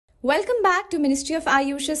Welcome back to Ministry of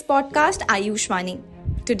Ayush's podcast Ayushwani.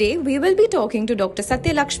 Today we will be talking to Dr.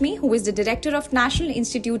 Satya Lakshmi, who is the Director of National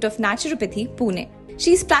Institute of Naturopathy, Pune.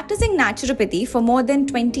 She is practicing naturopathy for more than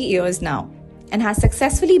 20 years now and has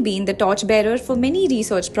successfully been the torchbearer for many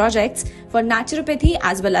research projects for naturopathy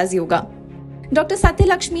as well as yoga. Dr. Satya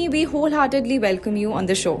Lakshmi, we wholeheartedly welcome you on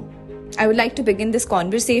the show. I would like to begin this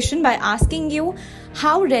conversation by asking you,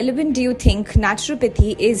 how relevant do you think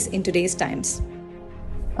naturopathy is in today's times?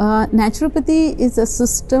 Naturopathy is a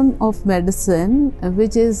system of medicine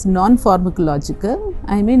which is non-pharmacological,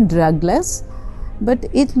 drugless, but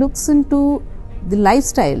it looks into the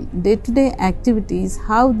lifestyle, day-to-day activities,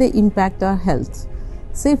 how they impact our health.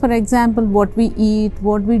 Say for example, what we eat,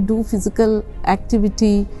 what we do physical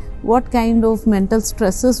activity, what kind of mental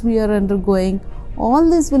stresses we are undergoing, all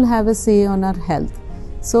this will have a say on our health.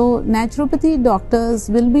 So naturopathy doctors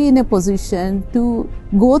will be in a position to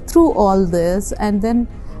go through all this and then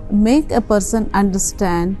make a person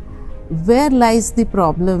understand where lies the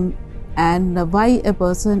problem and why a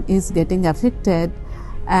person is getting affected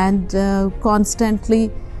and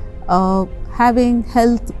constantly having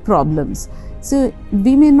health problems. So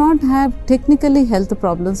we may not have technically health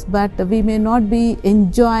problems, but we may not be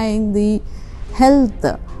enjoying the health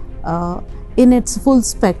in its full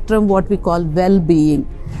spectrum, what we call well-being.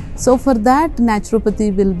 So for that,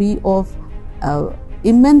 naturopathy will be of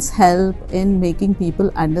immense help in making people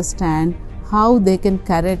understand how they can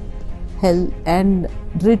correct health and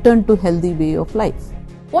return to healthy way of life.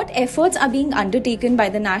 What efforts are being undertaken by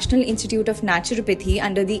the National Institute of Naturopathy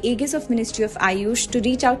under the aegis of Ministry of Ayush to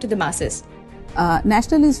reach out to the masses?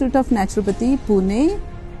 National Institute of Naturopathy, Pune,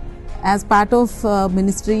 as part of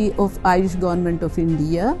Ministry of Ayush Government of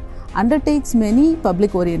India, undertakes many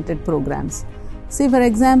public-oriented programs. Say for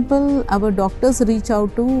example, our doctors reach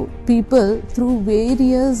out to people through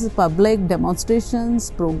various public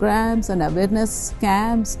demonstrations, programs and awareness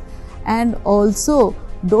camps, and also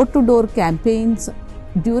door-to-door campaigns.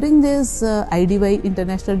 During this IDY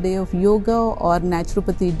International Day of Yoga or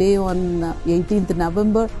Naturopathy Day on 18th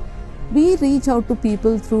November, we reach out to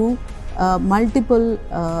people through multiple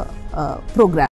programs.